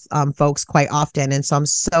in with folks quite often. And so I'm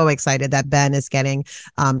so excited that Ben is getting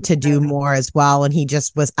to do more as well. And he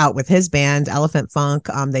just was out with his band, Elephant Funk.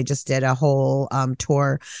 They just did a whole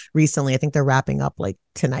tour recently. I think they're wrapping up like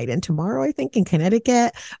tonight and tomorrow, I think, in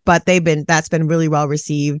Connecticut, but that's been really well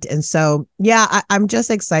received. And so, yeah, I'm just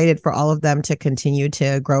excited for all of them to continue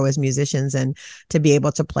to grow as musicians and to be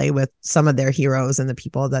able to play with some of their heroes and the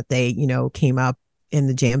people that they, came up in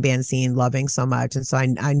the jam band scene loving so much. And so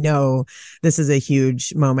I know this is a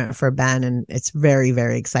huge moment for Ben, and it's very,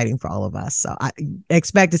 very exciting for all of us. So I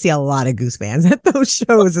expect to see a lot of Goose fans at those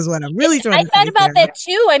shows is what I'm really trying to say. I thought about that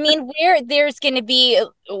too. I mean, there's going to be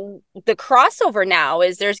the crossover now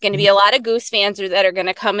is there's going to be a lot of Goose fans that are going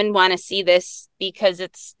to come and want to see this because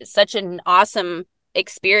it's such an awesome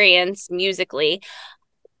experience musically.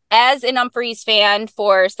 As an Umphrey's fan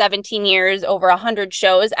for 17 years, over 100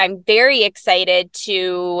 shows, I'm very excited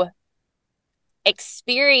to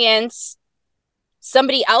experience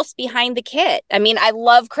somebody else behind the kit. I mean, I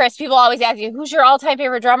love Kris. People always ask you, who's your all-time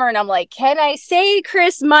favorite drummer? And I'm like, can I say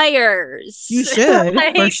Kris Myers? You should,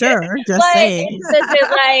 for sure. Just saying.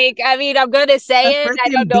 I'm going to say it. I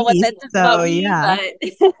don't know what this is about me, yeah.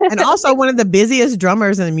 But... And also one of the busiest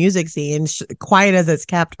drummers in the music scene, quiet as it's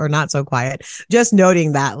kept or not so quiet. Just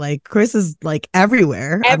noting that, like, Kris is like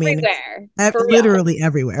everywhere. Everywhere. Literally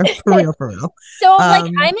everywhere. For real. So,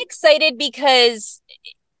 I'm excited because...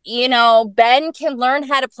 Ben can learn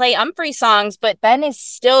how to play Umphrey songs, but Ben is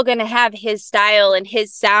still going to have his style and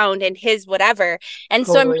his sound and his whatever. And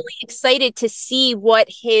so I'm really excited to see what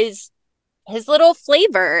his little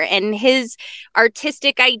flavor and his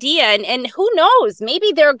artistic idea. And who knows,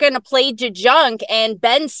 maybe they're going to play Jajunk and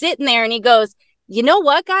Ben's sitting there and he goes, you know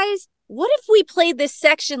what, guys? What if we played this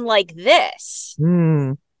section like this?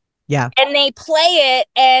 Yeah. And they play it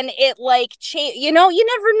and it you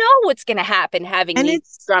never know what's going to happen having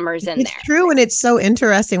these drummers in there. It's true. And it's so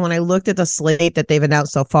interesting when I looked at the slate that they've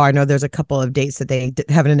announced so far. I know there's a couple of dates that they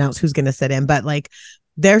haven't announced who's going to sit in, but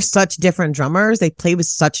they're such different drummers. They play with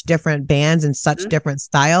such different bands and such different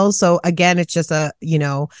styles. So again, it's just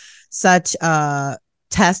such a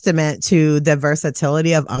testament to the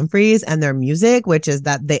versatility of Umphrey's and their music, which is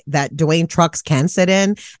that Dwayne Trucks can sit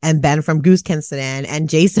in and Ben from Goose can sit in and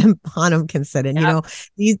Jason Bonham can sit in. Yep.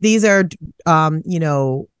 These are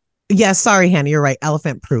sorry, Hannah, you're right.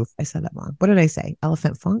 Elephant Proof. I said that wrong. What did I say?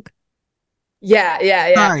 Elephant Funk? Yeah.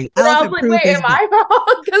 Sorry. Elephant Proof am I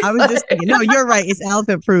wrong? I was just thinking, no, you're right. It's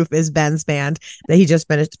Elephant Proof is Ben's band that he just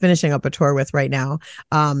finishing up a tour with right now.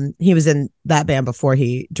 He was in that band before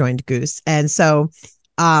he joined Goose. And so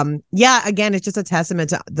again, it's just a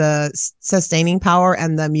testament to the sustaining power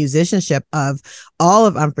and the musicianship of all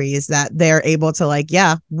of Umphrey's that they're able to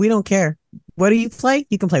we don't care. What do you play?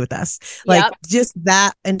 You can play with us. Just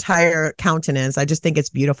that entire countenance. I just think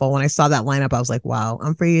it's beautiful. When I saw that lineup, I was like, wow,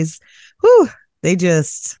 Umphrey's, they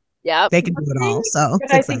just, they can do it all. So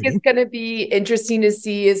I think it's going to be interesting to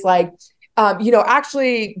see is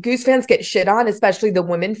actually Goose fans get shit on, especially the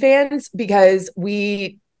women fans, because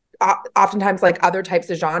we oftentimes other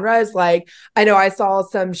types of genres. I know I saw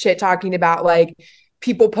some shit talking about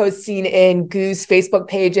people posting in Goose Facebook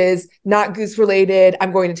pages, not Goose related,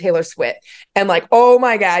 I'm going to Taylor Swift. And oh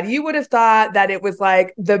my God, you would have thought that it was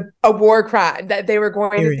a war crime that they were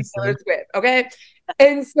going to see Taylor Swift. Okay.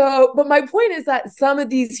 And so, but my point is that some of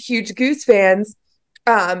these huge Goose fans,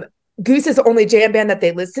 Goose is the only jam band that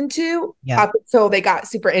they listened to up until they got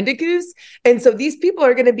super into Goose. And so these people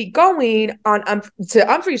are going to be going on to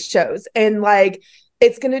Umphrey's shows. And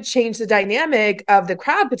it's going to change the dynamic of the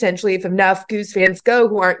crowd potentially if enough Goose fans go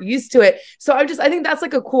who aren't used to it. So I think that's a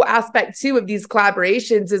cool aspect too of these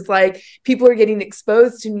collaborations is people are getting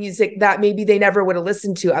exposed to music that maybe they never would have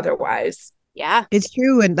listened to otherwise. Yeah, it's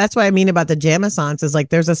true. And that's what I mean about the Jamassons is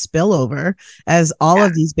there's a spillover as all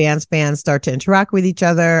of these fans start to interact with each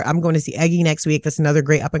other. I'm going to see Eggy next week. That's another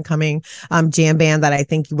great up and coming jam band that I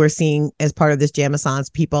think we're seeing as part of this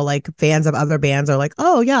Jamassons. People fans of other bands are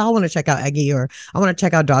oh yeah, I want to check out Eggy, or I want to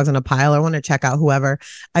check out Dogs on a Pile, or I want to check out whoever.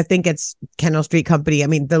 I think it's Kendall Street Company. I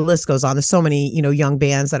mean, the list goes on. There's so many, young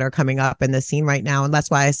bands that are coming up in the scene right now. And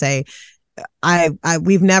that's why I say,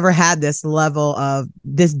 we've never had this level of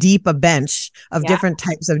this deep a bench of different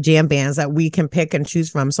types of jam bands that we can pick and choose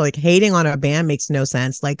from. So like hating on a band makes no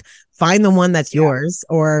sense. Like find the one that's yours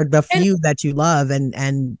or the few that you love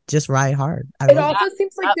and just ride hard. It also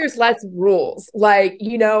seems like there's less rules. Like,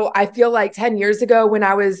 you know, I feel like 10 years ago when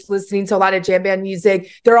I was listening to a lot of jam band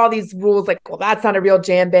music, there are all these rules like, well, that's not a real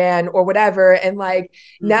jam band or whatever. And like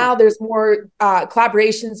now there's more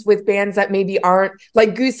collaborations with bands that maybe aren't,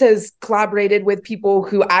 like Goose has collaborated with people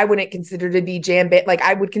who I wouldn't consider to be jam band. Like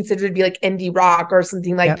I would consider to be like indie rock or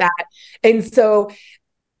something like that. And so,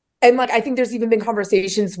 and like, I think there's even been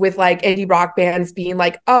conversations with like indie rock bands being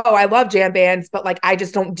like, oh, I love jam bands, but like, I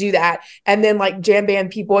just don't do that. And then like jam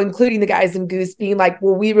band people, including the guys in Goose being like,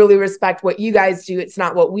 well, we really respect what you guys do. It's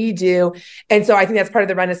not what we do. And so I think that's part of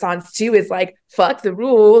the renaissance too, is like, fuck the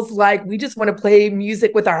rules. Like, we just want to play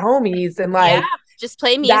music with our homies and like, just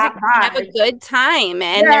play music and have a good time.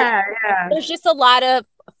 And there's just a lot of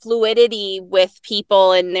fluidity with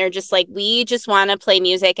people. And they're just like, we just want to play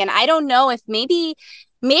music. And I don't know if maybe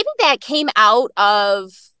that came out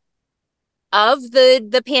of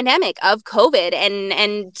the pandemic, of COVID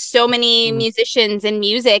and so many musicians and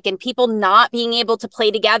music and people not being able to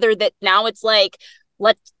play together, that now it's like,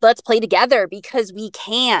 let's play together because we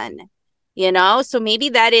can, you know? So maybe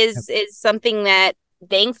that is something that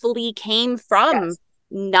thankfully came from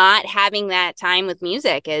not having that time with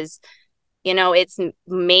music, is, you know, it's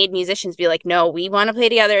made musicians be like, no, we want to play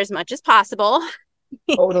together as much as possible.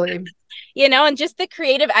 Totally. You know, and just the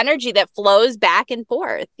creative energy that flows back and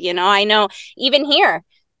forth. You know, I know even here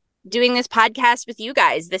doing this podcast with you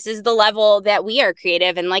guys, this is the level that we are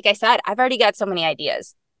creative. And like I said, I've already got so many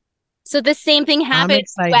ideas. So the same thing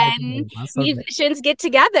happens when musicians get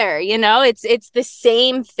together. You know, it's the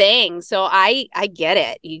same thing. So I get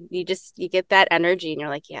it. You get that energy and you're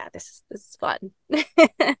like, yeah, this is fun.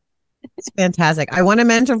 It's fantastic. I want to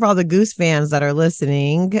mention for all the Goose fans that are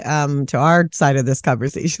listening to our side of this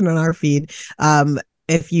conversation on our feed.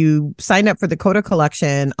 If you sign up for the Coda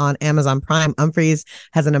collection on Amazon Prime, Umphrey's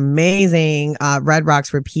has an amazing Red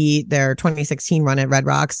Rocks repeat. Their 2016 run at Red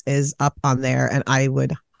Rocks is up on there, and I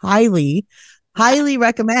would highly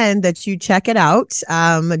recommend that you check it out.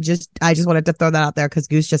 I just wanted to throw that out there because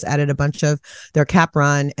Goose just added a bunch of their Cap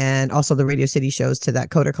Run and also the Radio City shows to that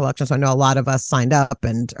Coda collection. So I know a lot of us signed up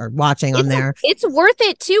and are watching on there. It's worth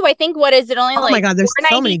it too. I think, what is it, only my God, there's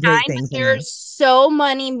so many great things. There's so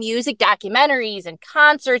many music documentaries and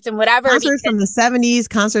concerts and whatever. Concerts from the 70s,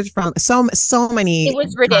 concerts from so many. It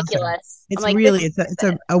was ridiculous. Concerts. It's like, really, it's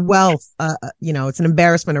a wealth, you know, it's an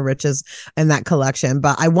embarrassment of riches in that collection.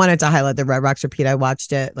 But I wanted to highlight the Red Rocks repeat. I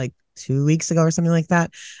watched it like 2 weeks ago or something like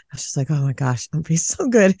that. I was just like, oh my gosh, Umphrey's so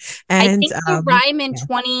good. And I think the Ryman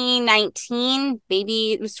 2019,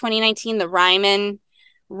 maybe it was 2019, the Ryman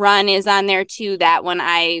run is on there too. That one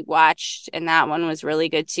I watched, and that one was really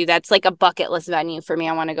good too. That's like a bucket list venue for me.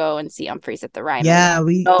 I want to go and see Umphrey's at the Ryman. Yeah,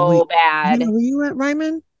 bad. Were you at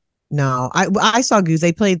Ryman? No, I saw Goose.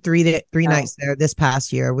 They played three nights there this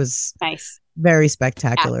past year. It was nice, very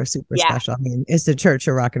spectacular, super special. I mean, it's the church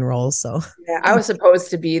of rock and roll. So yeah, I was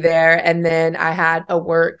supposed to be there, and then I had a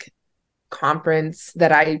work conference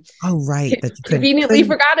that I conveniently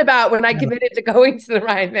forgot about when I committed to going to the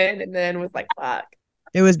Ryman, and then was like, fuck.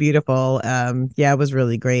 It was beautiful. It was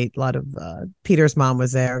really great. A lot of Peter's mom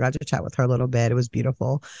was there. I got to chat with her a little bit. It was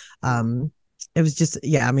beautiful. It was just,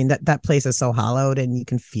 I mean, that place is so hollowed, and you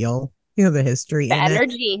can feel, you know, the history, the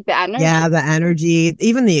energy. Yeah, the energy,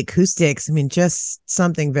 even the acoustics. I mean, just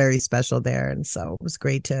something very special there. And so it was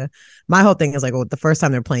great my whole thing is like, well, the first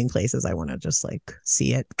time they're playing places, I want to just like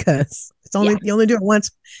see it, because it's only, you only do it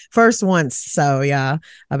once. So yeah,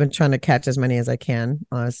 I've been trying to catch as many as I can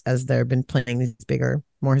as they've been playing these bigger,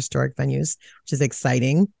 more historic venues, which is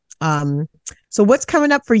exciting. So what's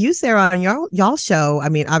coming up for you, Sarah, on y'all show? I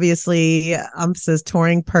mean, obviously, says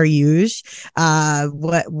touring per usual.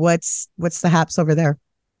 What's the haps over there?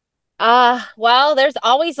 Well, there's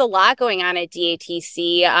always a lot going on at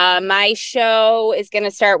DATC. My show is going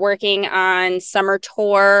to start working on summer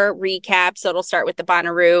tour recap. So it'll start with the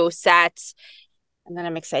Bonnaroo set. And then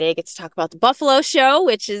I'm excited to get to talk about the Buffalo show,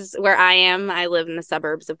 which is where I am. I live in the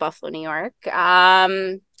suburbs of Buffalo, New York.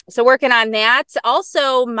 So working on that.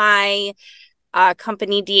 Also, my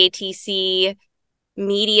company, DATC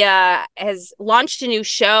Media, has launched a new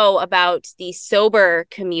show about the sober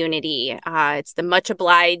community. It's the Much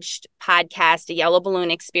Obliged podcast, a Yellow Balloon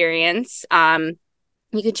Experience. You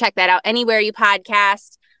can check that out anywhere you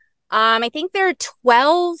podcast. I think there are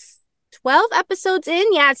 12 episodes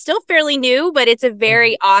in. Yeah, it's still fairly new, but it's a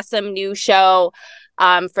very awesome new show.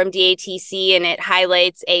 from DATC, and it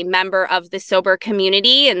highlights a member of the sober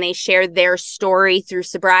community, and they share their story through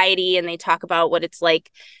sobriety, and they talk about what it's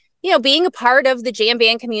like, being a part of the jam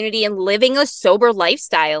band community and living a sober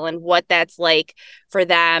lifestyle and what that's like for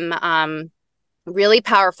them. Really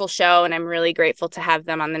powerful show, and I'm really grateful to have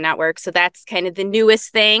them on the network. So that's kind of the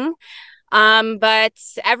newest thing. But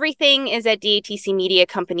everything is at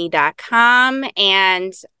datcmediacompany.com,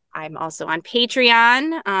 and I'm also on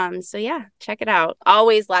Patreon. So yeah, check it out.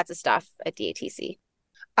 Always lots of stuff at DATC.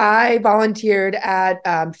 I volunteered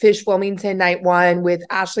at Fish Wilmington night 1 with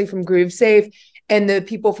Ashley from Groove Safe, and the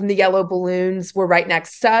people from the Yellow Balloons were right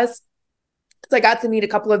next to us. So I got to meet a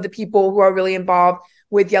couple of the people who are really involved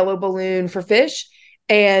with Yellow Balloon for Fish.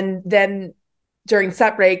 And then during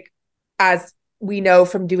set break, as we know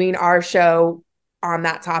from doing our show on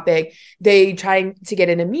that topic, they trying to get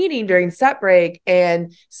in a meeting during set break.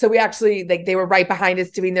 And so we actually, they were right behind us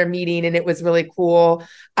doing their meeting, and it was really cool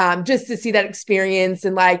just to see that experience.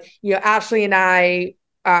 And Ashley and I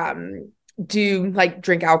do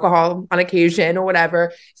drink alcohol on occasion or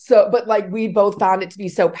whatever. So, but we both found it to be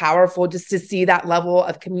so powerful just to see that level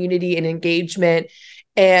of community and engagement.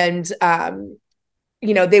 And,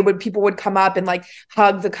 people would come up and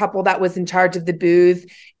hug the couple that was in charge of the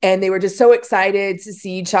booth. And they were just so excited to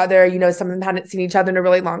see each other. Some of them hadn't seen each other in a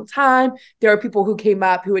really long time. There were people who came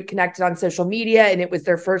up who had connected on social media, and it was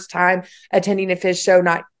their first time attending a Fish show,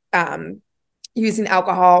 not, using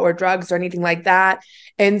alcohol or drugs or anything like that.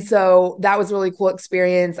 And so that was a really cool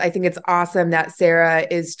experience. I think it's awesome that Sara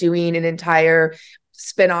is doing an entire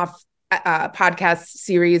spinoff podcast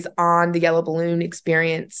series on the Yellow Balloon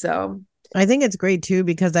experience. So I think it's great too,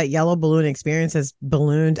 because that Yellow Balloon experience has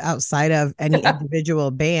ballooned outside of any individual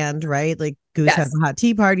band, right? Like Goose has a hot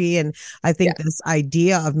tea party. And I think this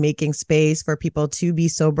idea of making space for people to be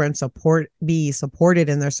sober and be supported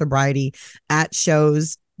in their sobriety at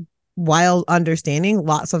shows, while understanding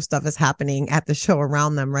lots of stuff is happening at the show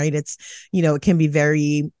around them, right? It's, it can be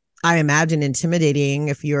very, I imagine, intimidating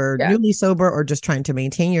if you're newly sober or just trying to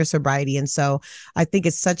maintain your sobriety. And so I think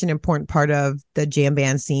it's such an important part of the jam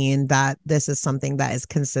band scene that this is something that is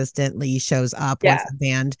consistently shows up once the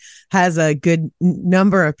band has a good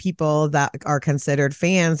number of people that are considered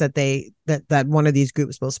fans, that one of these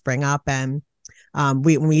groups will spring up. And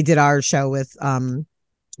we did our show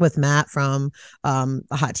with Matt from the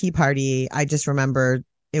hot tea party, I just remember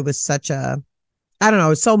it was such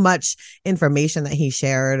so much information that he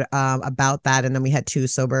shared about that. And then we had 2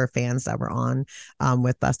 sober fans that were on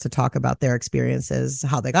with us to talk about their experiences,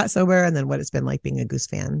 how they got sober, and then what it's been like being a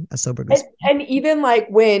sober Goose fan. And even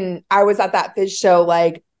when I was at that Fish show,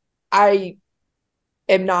 I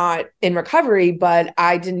am not in recovery, but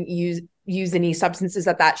I didn't use any substances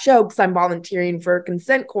at that show because I'm volunteering for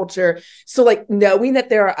consent culture. So knowing that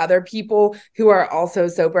there are other people who are also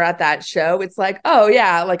sober at that show, it's oh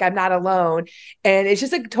yeah, I'm not alone. And it's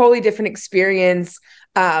just a totally different experience.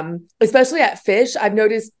 Especially at Fish, I've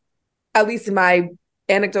noticed, at least in my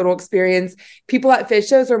anecdotal experience, people at Fish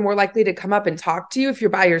shows are more likely to come up and talk to you if you're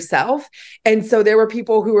by yourself. And so there were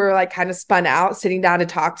people who were kind of spun out, sitting down to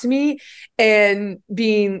talk to me, and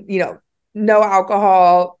being, no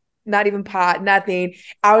alcohol, not even pot, nothing.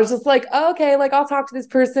 I was just oh, okay, I'll talk to this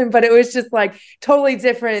person. But it was just totally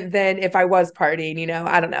different than if I was partying,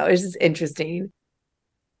 I don't know. It's just interesting.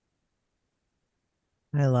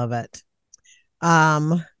 I love it.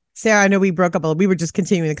 Sara, I know we broke up. We were just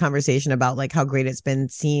continuing the conversation about how great it's been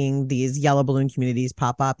seeing these Yellow Balloon communities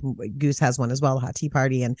pop up. Goose has one as well, the hot tea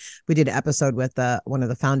party. And we did an episode with one of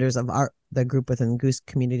the founders of the group within Goose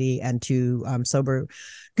community, and 2 sober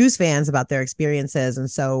Goose fans about their experiences. And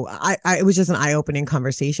so it was just an eye-opening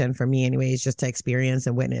conversation for me anyways, just to experience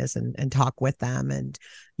and witness and talk with them, and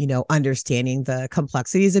understanding the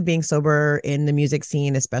complexities of being sober in the music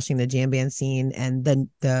scene, especially in the jam band scene, and then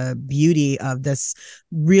the beauty of this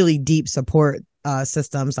really deep support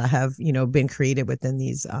systems that have been created within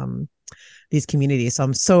these communities. So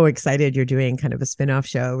I'm so excited you're doing kind of a spin-off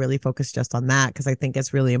show really focused just on that, because I think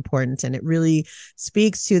it's really important, and it really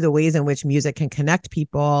speaks to the ways in which music can connect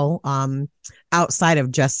people outside of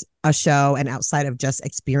just a show and outside of just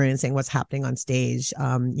experiencing what's happening on stage.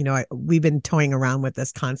 We've been toying around with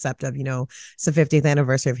this concept of, it's the 50th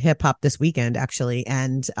anniversary of hip hop this weekend, actually.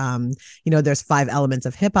 And, there's 5 elements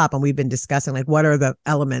of hip hop, and we've been discussing what are the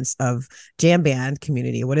elements of jam band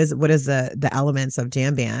community? What is the elements of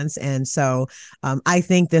jam bands? And so I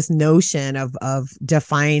think this notion of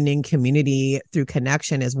defining community through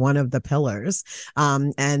connection is one of the pillars.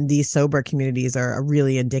 And these sober communities are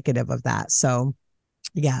really indicative of that. So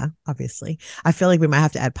Yeah, obviously. I feel like we might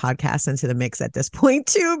have to add podcasts into the mix at this point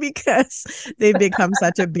too, because they've become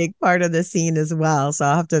such a big part of the scene as well. So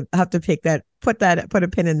I'll have to put a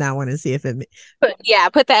pin in that one and see if it.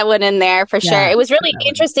 Put that one in there for sure. It was really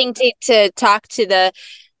interesting to talk to the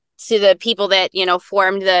people that, you know,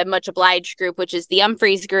 formed the Much Obliged group, which is the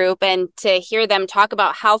Umphreys group, and to hear them talk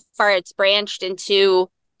about how far it's branched into.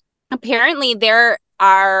 Apparently there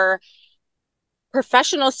are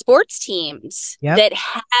professional sports teams that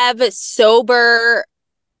have sober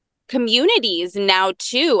communities now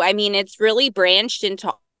too. I mean, it's really branched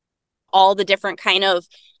into all the different kind of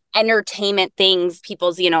entertainment things,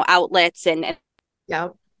 people's, you know, outlets and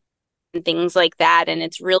things like that. And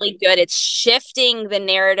it's really good. It's shifting the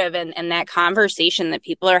narrative and that conversation that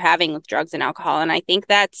people are having with drugs and alcohol. And I think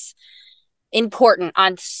that's important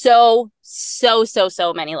on so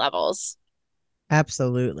many levels.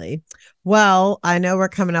 Absolutely. Well, I know we're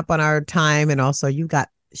coming up on our time, and also you got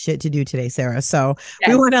shit to do today, Sara. So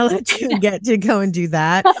we want to let you get to go and do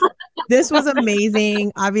that. This was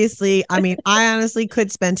amazing. Obviously, I mean, I honestly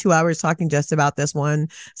could spend 2 hours talking just about this one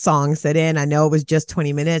song, Sit In. I know it was just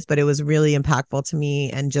 20 minutes, but it was really impactful to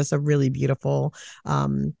me and just a really beautiful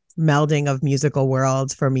melding of musical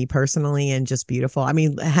worlds for me personally, and just beautiful. I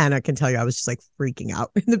mean, Hannah can tell you I was just like freaking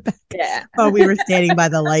out in the back. Oh, we were standing by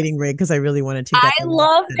the lighting rig because I really wanted to get I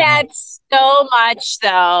love that so much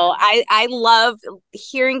though. I love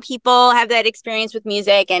hearing people have that experience with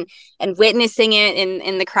music and witnessing it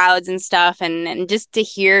in the crowds and stuff, and just to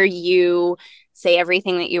hear you say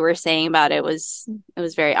everything that you were saying about it was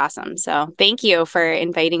very awesome. So thank you for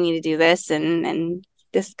inviting me to do this and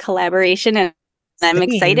this collaboration, and I'm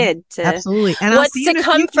excited to absolutely. And what's to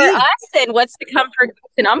come for us and what's to come for Goose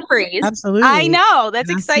and Umphreys. Absolutely. I know.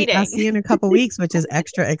 That's exciting. I'll see you in a couple weeks, which is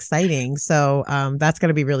extra exciting. So that's going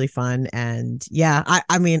to be really fun. And yeah,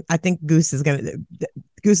 I mean, I think Goose is going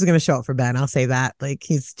to show up for Ben. I'll say that. Like,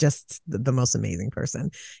 he's just the most amazing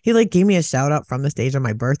person. He like gave me a shout out from the stage on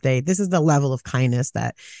my birthday. This is the level of kindness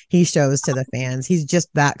that he shows to the fans. He's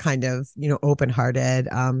just that kind of, you know, open-hearted.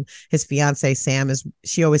 His fiance, Sam,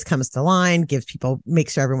 she always comes to line, gives people,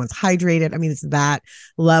 makes sure everyone's hydrated. I mean, it's that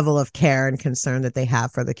level of care and concern that they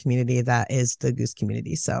have for the community that is the Goose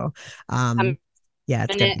community. So, yeah,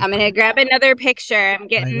 I'm gonna grab another picture. I'm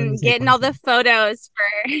getting all the photos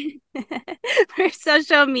for for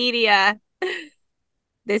social media.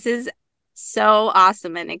 This is so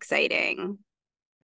awesome and exciting.